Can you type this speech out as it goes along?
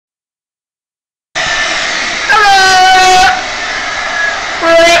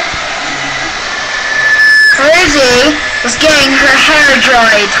hair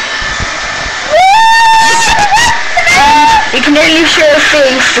dried. We can only show her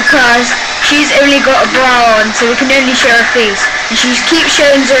face because she's only got a bra on, so we can only show her face. And she keeps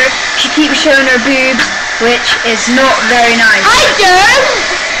showing her boobs, which is not very nice. I don't.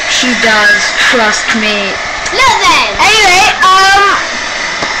 She does, trust me. Look then. Anyway,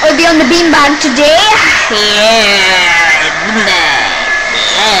 I'll be on the beanbag today. Yeah,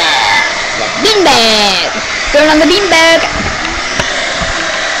 the beanbag. Going on the beanbag.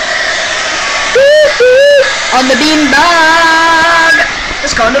 On the beanbag.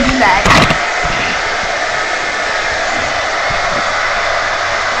 Let's go on the beanbag.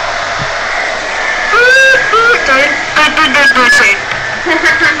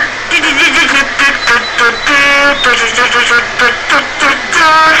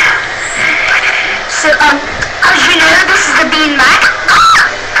 So, as you know, this is the beanbag.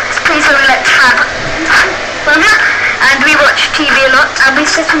 This place I like to have fun, and we watch TV a lot, and we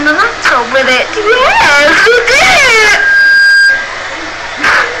sit on the laptop with it. Yes, we do!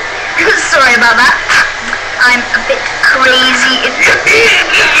 Sorry about that. I'm a bit crazy.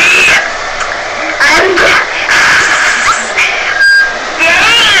 And...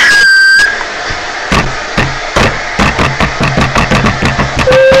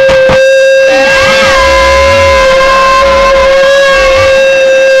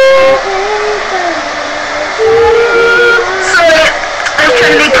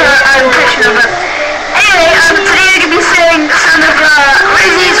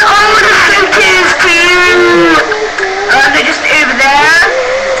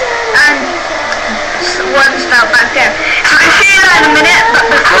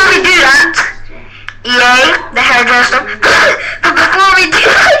 the hairdresser. But before we do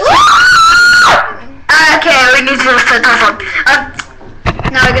okay, we need to do the tough one.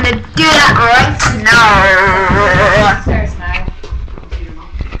 Now we're gonna do that right now.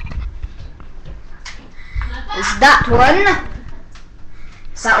 It's that one.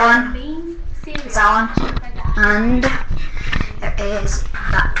 It's that one. It's that one. And there is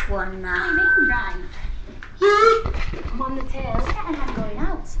that one now. I'm on the tail and I'm going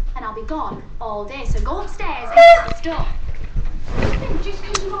out, and I'll be gone all day. So go upstairs and get your stuff.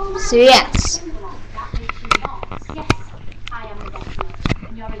 So yes. That makes you not. Yes, I am the best man.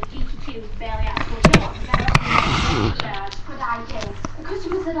 And you're a GQ barely actual job. Good idea. The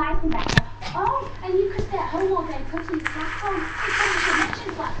customers are liking better. Oh, and you could stay at home all day cutting the slack on. It's funny you should mention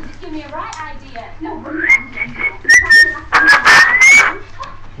slack because it's giving me a right idea. No wonder I'm doing that.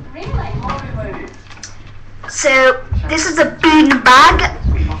 Really? So this is a bean bag.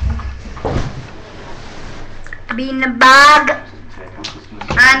 Bean bag.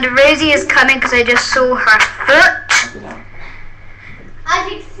 And Rosie is coming because I just saw her foot.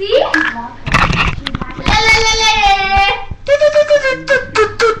 As you can see.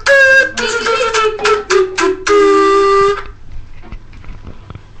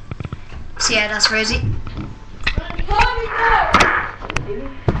 So yeah, that's Rosie.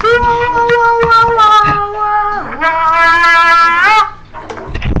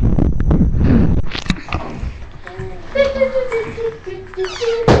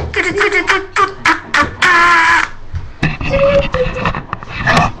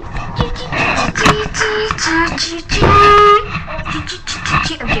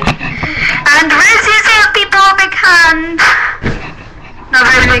 And Rosie's a people big hand. Not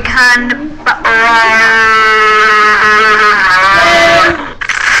very big hand, but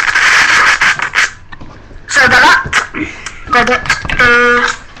sorry about that. Got it.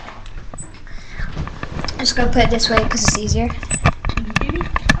 I'm just gonna put it this way because it's easier.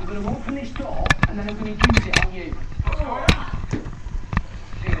 I'm gonna open this door and then I'm gonna use it on you.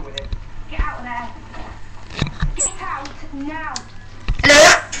 Deal with it. Get out of there. Get out now. Hello.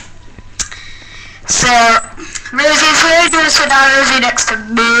 So Rosie's here, doing so now Rosie next to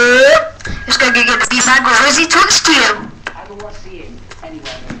me. Just gonna go get the bean bag where Rosie talks to you. I don't want to see him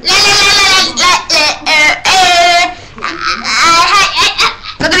anyway.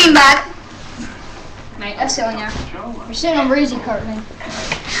 Got the bean bag. Mate, let's sit on there. We're sitting on Rosie currently.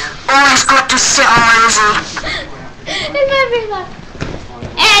 Always got to sit on Rosie. It's my bean bag.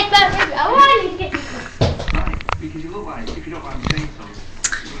 It's my bean bag. I want to get Because you look like, if you don't mind saying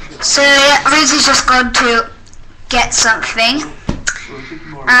something. So yeah, Rosie's just gone to get something.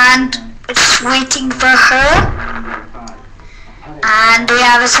 And it's waiting for her. And we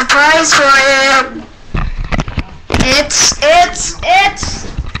have a surprise for you. It's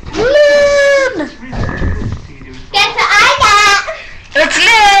Lynn! Guess what I got? It's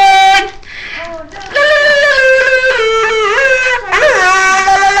Lynn!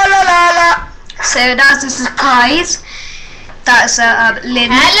 So that's a surprise that that's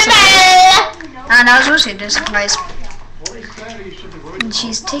Lynn. And I was also doing a surprise. And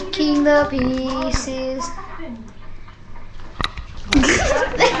she's taking the pieces.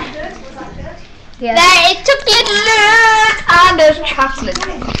 Yeah. There is chocolate And there's chocolate.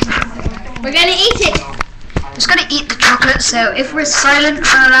 We're gonna eat it. Just gonna eat the chocolate, so if we're silent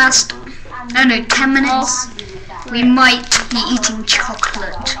for the last, 10 minutes, we might be eating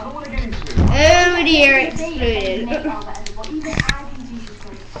chocolate. Oh dear, it exploded.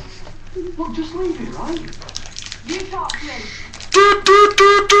 Well, just leave it, right? You talk to him. Do do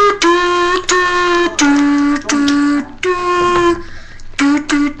do do do do do do do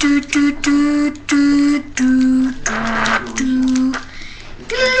do do do do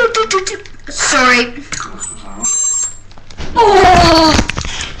do do do do. Sorry. Oh,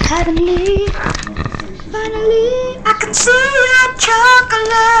 finally, I can see your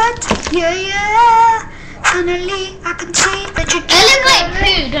chocolate. Yeah, yeah. Finally, I can see that you. It looks like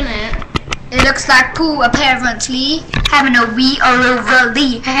poo, doesn't it? It looks like poo, apparently. Having a wee all over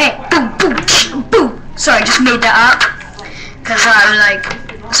the. Hey, boo, boo, boo. Sorry, I just made that up. Because I'm like a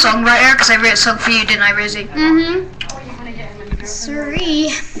songwriter, because I wrote a song for you, didn't I, Rosie? Mm-hmm. Sorry.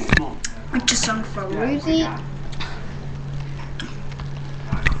 Wrote a song for Rosie.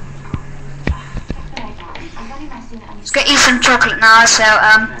 Let's go eat some chocolate now, so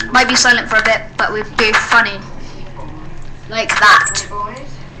might be silent for a bit, but we'll be funny. Like that.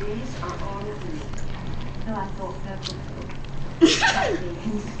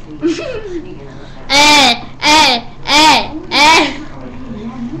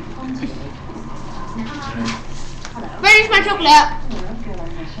 Where is my chocolate?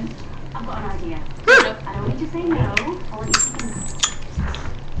 I've got an idea. I don't need to say no. I want you to think.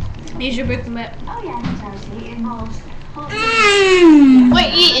 You should break them up. Oh yeah, no, Rosie. It involves.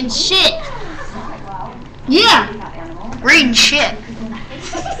 We're eating shit. Yeah, green shit.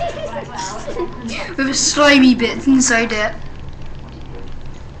 With slimy bits inside it.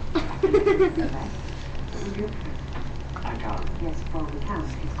 I can't. Yes, well, we can.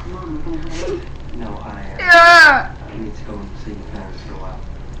 Come on, we're going to have a look. No, Yeah. I need to go and see your parents for a while.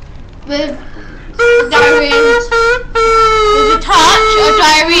 With diarrhea. With a touch of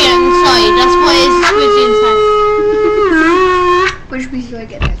diarrhea inside. That's what is inside. Which piece do I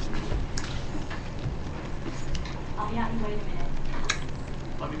get next? Oh yeah, wait a minute.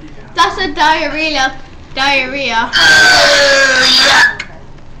 Let me give you That's a diarrhea. Diarrhea. Yeah.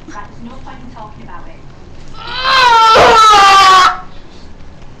 Right, there's no point in talking about it.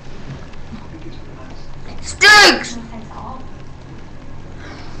 Stinks! No sense at all.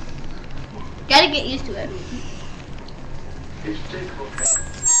 Gotta get used to it. It's difficult.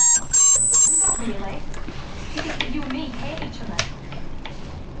 Really? You and me hate each other.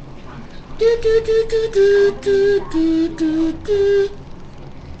 Do do do do do do do do.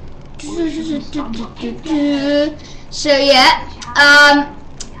 So yeah,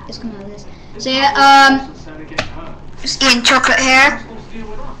 let's come out of this. So yeah, just eating chocolate here.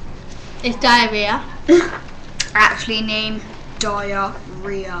 It's diarrhea. Actually named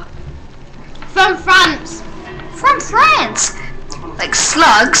diarrhea. From France. From France. Like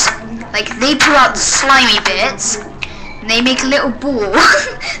slugs, like they pull out the slimy bits, and they make a little ball,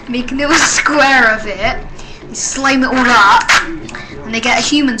 make a little square of it, they slime it all up, and they get a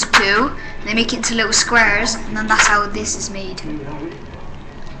human's poo, and they make it into little squares, and then that's how this is made.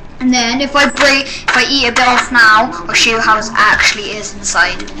 And then if I eat a bit off now, I'll show you how it actually is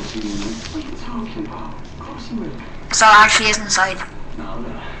inside. So it actually is inside.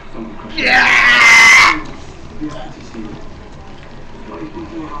 Yeah!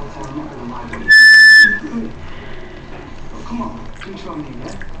 Come on, do something,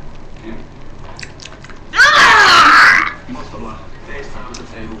 yeah?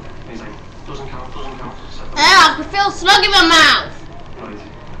 I can feel a slug in my mouth.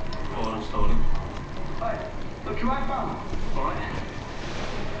 Look, you right back. Alright.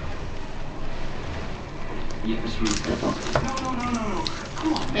 Yeah, it's really good. No.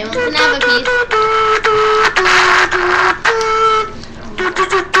 Come on. He wants another piece.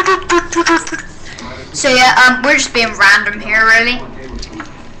 So yeah, we're just being random here, really.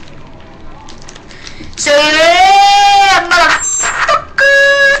 So yeah,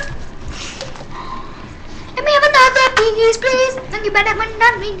 motherfucker. Let me have another piece, please. And you better win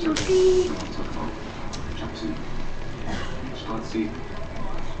that means you see.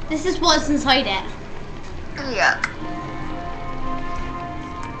 This is what's inside it. Yuck.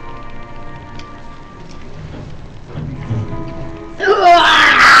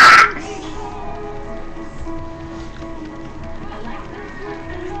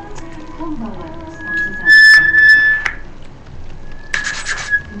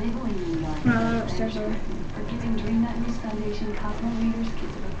 readers'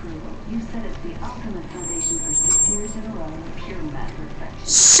 kiss of approval. You said it's the ultimate foundation for 6 years in a row of pure matte perfection.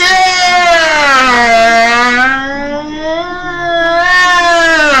 So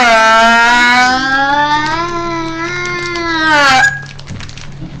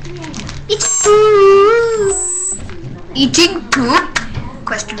eating poop?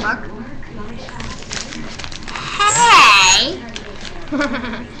 Question mark. Hey.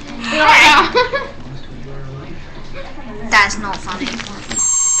 That's not funny.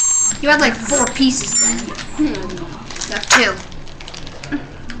 You had like 4 pieces then. You have 2.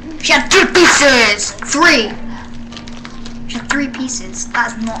 She had 2 pieces! 3! She had 3 pieces.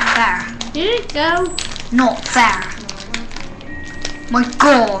 That's not fair. Here you go. Not fair. My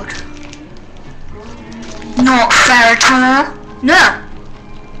god. Not fair at all. No.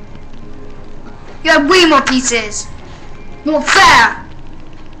 You have way more pieces. Not fair.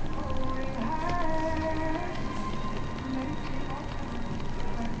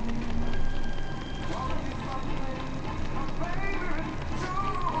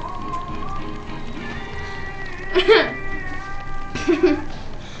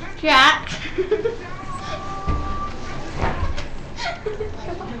 Jack.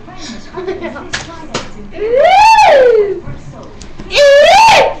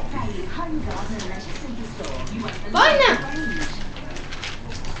 Bye now.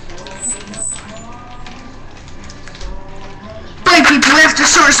 Bye people, we have to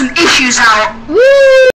sort some issues out. Woo!